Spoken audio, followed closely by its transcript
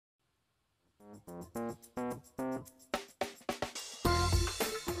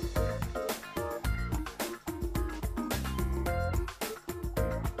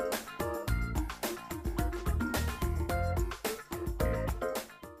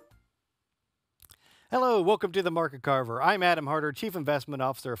Hello, welcome to the Market Carver. I'm Adam Harter, Chief Investment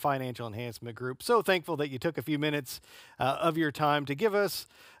Officer of Financial Enhancement Group. So thankful that you took a few minutes of your time to give us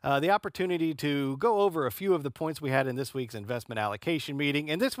the opportunity to go over a few of the points we had in this week's investment allocation meeting.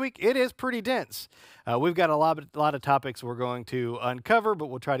 And this week, it is pretty dense. We've got a lot of topics we're going to uncover, but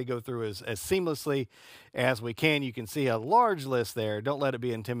we'll try to go through as seamlessly as we can. You can see a large list there. Don't let it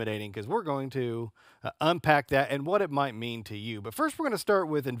be intimidating because we're going to unpack that and what it might mean to you. But first, we're going to start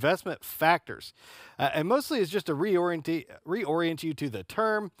with investment factors. And mostly it's just to reorient you to the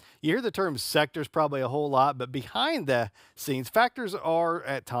term. You hear the term sectors probably a whole lot, but behind the scenes, factors are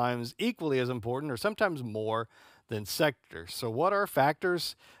at times equally as important or sometimes more than sectors. So what are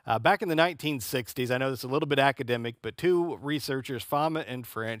factors? Back in the 1960s, I know this is a little bit academic, but two researchers, Fama and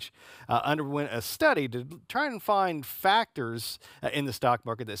French, underwent a study to try and find factors in the stock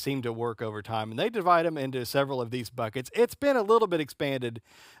market that seem to work over time. And they divide them into several of these buckets. It's been a little bit expanded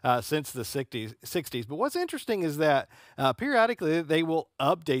since the 60s. But what's interesting is that periodically they will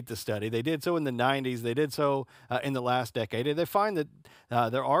update the study. They did so in the 90s. They did so in the last decade. And they find that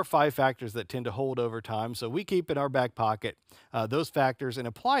there are 5 factors that tend to hold over time. So we keep in our back pocket those factors and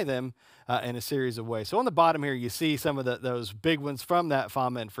apply them in a series of ways. So on the bottom here, you see some of those big ones from that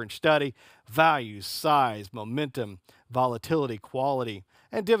Fama and French study: values, size, momentum, volatility, quality,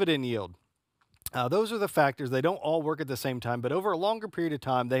 and dividend yield. Those are the factors. They don't all work at the same time, but over a longer period of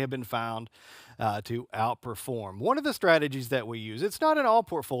time, they have been found to outperform. One of the strategies that we use, it's not in all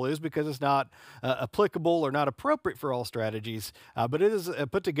portfolios because it's not applicable or not appropriate for all strategies, but it is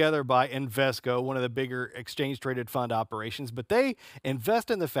put together by Invesco, one of the bigger exchange-traded fund operations. But they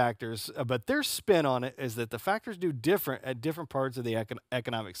invest in the factors, but their spin on it is that the factors do different at different parts of the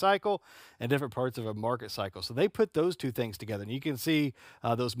economic cycle and different parts of a market cycle. So they put those two things together. And you can see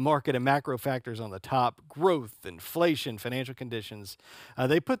those market and macro factors on the top: growth, inflation, financial conditions.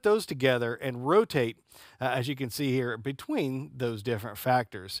 They put those together and rotate, as you can see here, between those different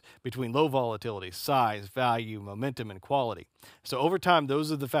factors, between low volatility, size, value, momentum, and quality. So over time,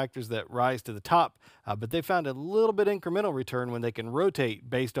 those are the factors that rise to the top, but they found a little bit incremental return when they can rotate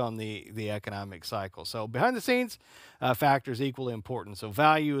based on the economic cycle. So behind the scenes, factors equally important. So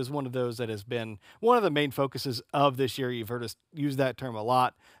value is one of those that has been one of the main focuses of this year. You've heard us use that term a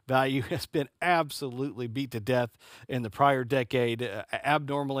lot. Value has been absolutely beat to death in the prior decade,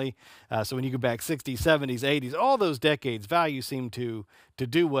 abnormally. So when you go back 60s, 70s, 80s, all those decades, value seemed to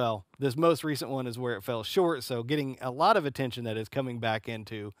do well. This most recent one is where it fell short, so getting a lot of attention that is coming back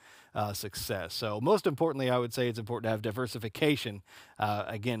into success. So most importantly, I would say it's important to have diversification,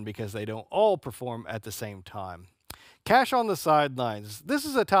 again, because they don't all perform at the same time. Cash on the sidelines. This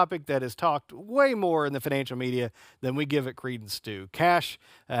is a topic that is talked way more in the financial media than we give it credence to. Cash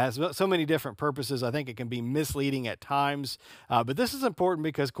has so many different purposes. I think it can be misleading at times, but this is important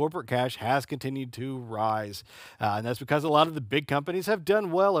because corporate cash has continued to rise, and that's because a lot of the big companies have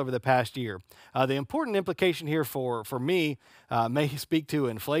done well over the past year. The important implication here for me may speak to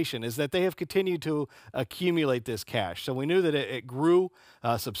inflation is that they have continued to accumulate this cash. So we knew that it grew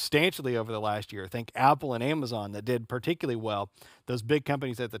substantially over the last year. Think Apple and Amazon that did particularly well. Those big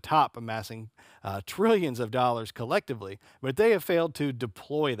companies at the top amassing trillions of dollars collectively, but they have failed to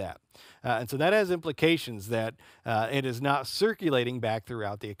deploy that. And so that has implications that it is not circulating back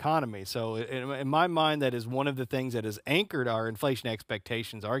throughout the economy. So in my mind, that is one of the things that has anchored our inflation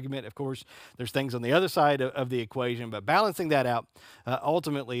expectations argument. Of course, there's things on the other side of the equation, but balancing that out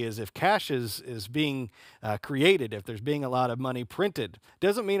ultimately is if cash is being created, if there's being a lot of money printed,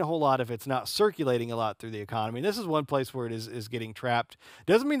 doesn't mean a whole lot if it's not circulating a lot through the economy. And this is one place where it is getting trapped.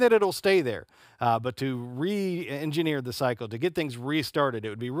 Doesn't mean that it'll stay there, but to re-engineer the cycle, to get things restarted, it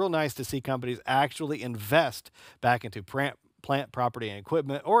would be real nice to see companies actually invest back into plant, property, and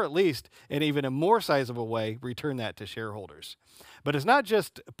equipment, or at least in even a more sizable way, return that to shareholders. But it's not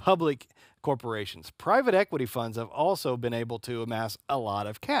just public corporations. Private equity funds have also been able to amass a lot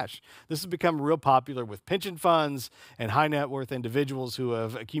of cash. This has become real popular with pension funds and high net worth individuals who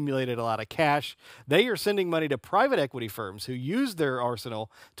have accumulated a lot of cash. They are sending money to private equity firms who use their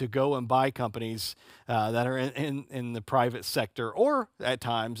arsenal to go and buy companies that are in the private sector, or at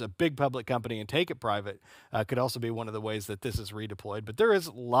times a big public company and take it private could also be one of the ways that this is redeployed. But there is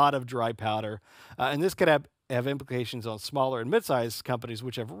a lot of dry powder, and this could have implications on smaller and mid-sized companies,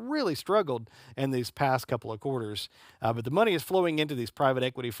 which have really struggled in these past couple of quarters. But the money is flowing into these private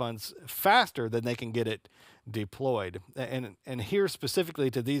equity funds faster than they can get it deployed. And here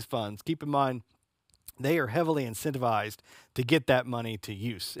specifically to these funds, keep in mind they are heavily incentivized to get that money to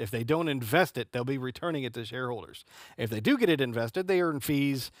use. If they don't invest it, they'll be returning it to shareholders. If they do get it invested, they earn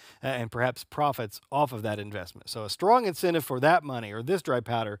fees and perhaps profits off of that investment. So a strong incentive for that money or this dry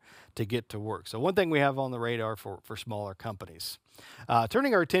powder to get to work. So one thing we have on the radar for smaller companies.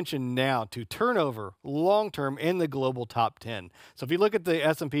 Turning our attention now to turnover long-term in the global top 10. So if you look at the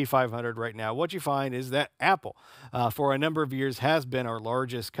S&P 500 right now, what you find is that Apple, for a number of years, has been our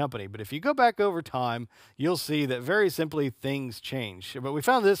largest company. But if you go back over time, you'll see that very simply things change. But we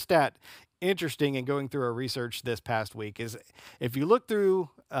found this stat interesting in going through our research this past week is if you look through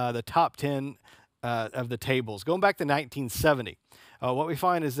the top 10 of the tables, going back to 1970, what we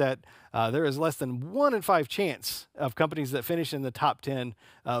find is that there is less than 1 in 5 chance of companies that finish in the top 10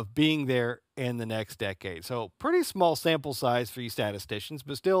 of being there in the next decade. So pretty small sample size for you statisticians,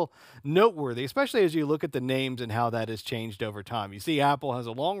 but still noteworthy, especially as you look at the names and how that has changed over time. You see Apple has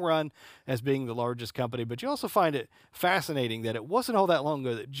a long run as being the largest company, but you also find it fascinating that it wasn't all that long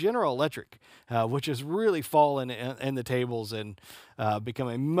ago that General Electric, which has really fallen in the tables and become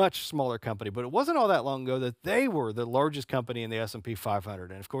a much smaller company, but it wasn't all that long ago that they were the largest company in the S&P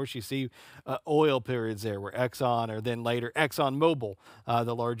 500. And of course, you see oil periods there where Exxon or then later ExxonMobil,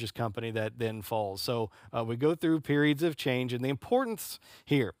 the largest company that then falls. So we go through periods of change, and the importance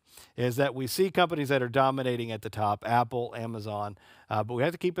here is that we see companies that are dominating at the top, Apple, Amazon, but we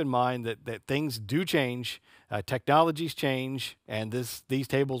have to keep in mind that things do change, technologies change, and these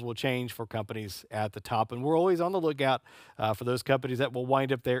tables will change for companies at the top. And we're always on the lookout for those companies that will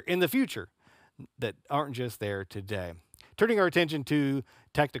wind up there in the future that aren't just there today. Turning our attention to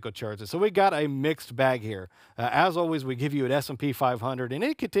technical charts. So we got a mixed bag here. As always, we give you an S&P 500, and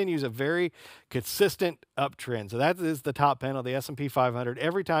it continues a very consistent uptrend. So that is the top panel, the S&P 500.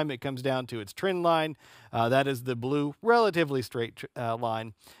 Every time it comes down to its trend line, that is the blue, relatively straight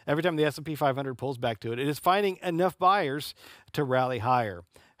line. Every time the S&P 500 pulls back to it, it is finding enough buyers to rally higher.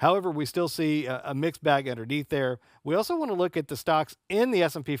 However, we still see a mixed bag underneath there. We also want to look at the stocks in the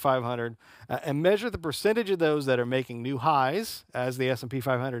S&P 500 and measure the percentage of those that are making new highs, as the S&P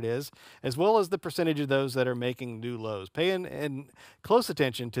 500 is, as well as the percentage of those that are making new lows. Pay in close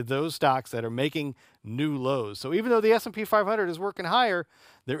attention to those stocks that are making new lows. So even though the S&P 500 is working higher,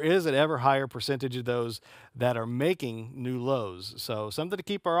 there is an ever higher percentage of those that are making new lows. So something to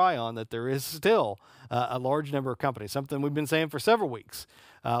keep our eye on, that there is still a large number of companies, something we've been saying for several weeks.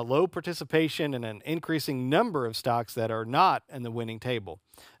 Low participation and an increasing number of stocks that are not in the winning table.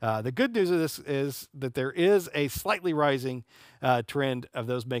 The good news of this is that there is a slightly rising trend of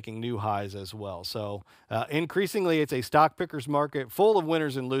those making new highs as well. So increasingly, it's a stock picker's market full of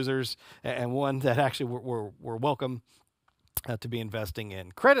winners and losers, and one that actually we're welcome to be investing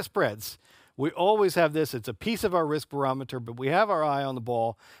in. Credit spreads. We always have this. It's a piece of our risk barometer, but we have our eye on the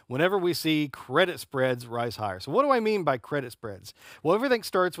ball whenever we see credit spreads rise higher. So what do I mean by credit spreads? Well, everything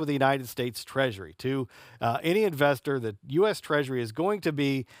starts with the United States Treasury. To any investor, the U.S. Treasury is going to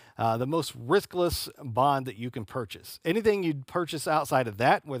be the most riskless bond that you can purchase. Anything you'd purchase outside of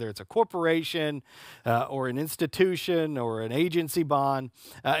that, whether it's a corporation or an institution or an agency bond,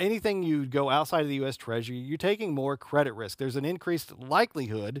 anything you'd go outside of the U.S. Treasury, you're taking more credit risk. There's an increased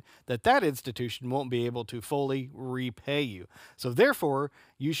likelihood that that institution won't be able to fully repay you. So therefore,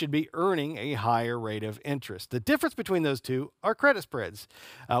 you should be earning a higher rate of interest. The difference between those two are credit spreads.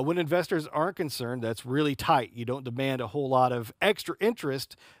 When investors aren't concerned, that's really tight. You don't demand a whole lot of extra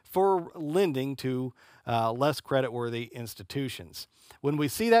interest for lending to less creditworthy institutions. When we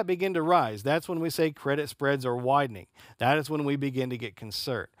see that begin to rise, that's when we say credit spreads are widening. That is when we begin to get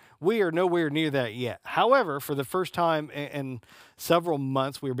concerned. We are nowhere near that yet. However, for the first time in several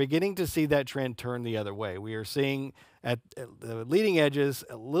months, we're beginning to see that trend turn the other way. We are seeing at the leading edges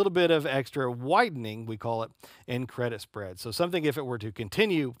a little bit of extra widening, we call it, in credit spreads. So something, if it were to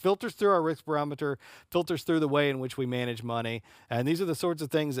continue, filters through our risk barometer, filters through the way in which we manage money. And these are the sorts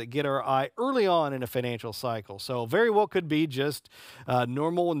of things that get our eye early on in a financial cycle. So very well could be just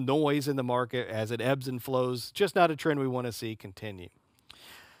normal noise in the market as it ebbs and flows, just not a trend we want to see continue.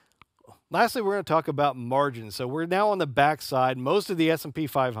 Lastly, we're going to talk about margins. So we're now on the backside. Most of the S&P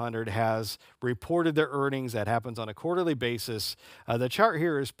 500 has reported their earnings. That happens on a quarterly basis. The chart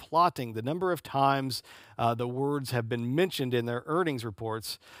here is plotting the number of times the words have been mentioned in their earnings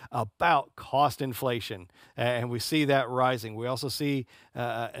reports about cost inflation. And we see that rising. We also see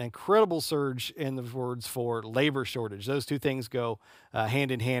an incredible surge in the words for labor shortage. Those two things go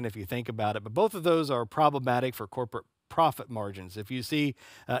hand in hand if you think about it. But both of those are problematic for corporate profit margins. If you see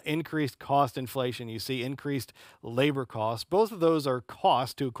increased cost inflation, you see increased labor costs, both of those are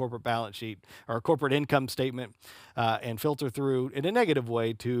costs to a corporate balance sheet or a corporate income statement and filter through in a negative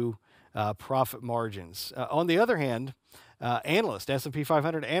way to profit margins. On the other hand, S&P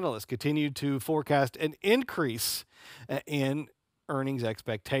 500 analysts continue to forecast an increase in earnings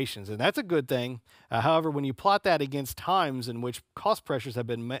expectations, and that's a good thing. However, when you plot that against times in which cost pressures have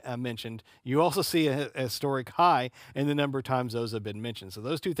been mentioned, you also see a historic high in the number of times those have been mentioned. So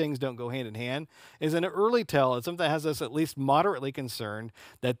those two things don't go hand in hand. Is an early tell. It's something that has us at least moderately concerned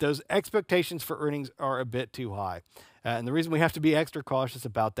that those expectations for earnings are a bit too high. And the reason we have to be extra cautious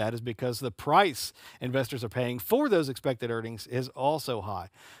about that is because the price investors are paying for those expected earnings is also high.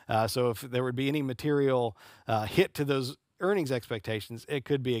 So if there would be any material hit to those earnings expectations, it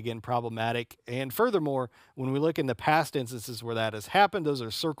could be, again, problematic. And furthermore, when we look in the past instances where that has happened, those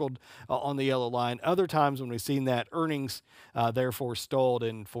are circled on the yellow line. Other times when we've seen that earnings therefore stalled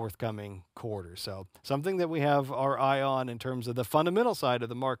in forthcoming quarters. So something that we have our eye on in terms of the fundamental side of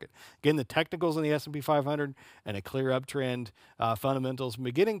the market. Again, the technicals in the S&P 500 and a clear uptrend, fundamentals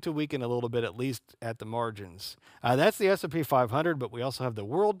beginning to weaken a little bit, at least at the margins. That's the S&P 500, but we also have the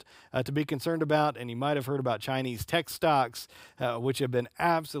world to be concerned about. And you might have heard about Chinese tech stocks, which have been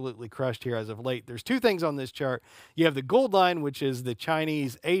absolutely crushed here as of late. There's two things on this chart. You have the gold line, which is the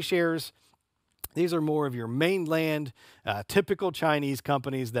Chinese A shares. These are more of your mainland, typical Chinese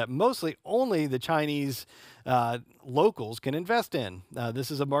companies that mostly only the Chinese locals can invest in.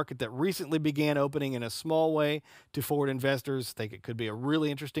 This is a market that recently began opening in a small way to forward investors. Think it could be a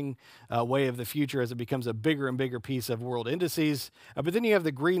really interesting way of the future as it becomes a bigger and bigger piece of world indices. But then you have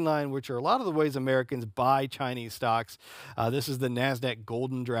the green line, which are a lot of the ways Americans buy Chinese stocks. This is the NASDAQ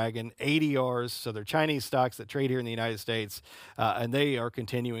Golden Dragon ADRs. So they're Chinese stocks that trade here in the United States, and they are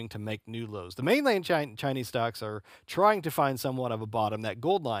continuing to make new lows. The mainland Chinese stocks are trying to find somewhat of a bottom, that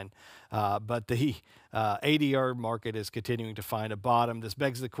gold line, but the ADR market is continuing to find a bottom. This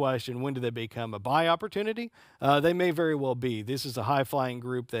begs the question, when do they become a buy opportunity? They may very well be. This is a high-flying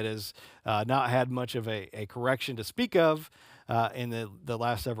group that has not had much of a correction to speak of in the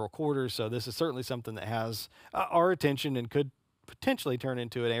last several quarters, so this is certainly something that has our attention and could potentially turn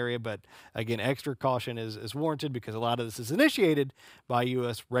into an area, but again, extra caution is warranted because a lot of this is initiated by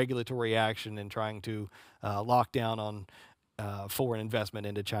U.S. regulatory action and trying to lock down on foreign investment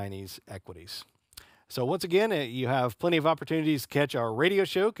into Chinese equities. So once again, you have plenty of opportunities to catch our radio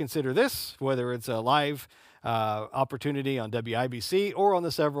show. Consider this, whether it's a live opportunity on WIBC or on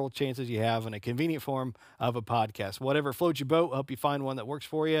the several chances you have in a convenient form of a podcast. Whatever floats your boat, I hope you find one that works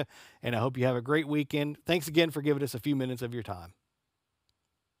for you, and I hope you have a great weekend. Thanks again for giving us a few minutes of your time.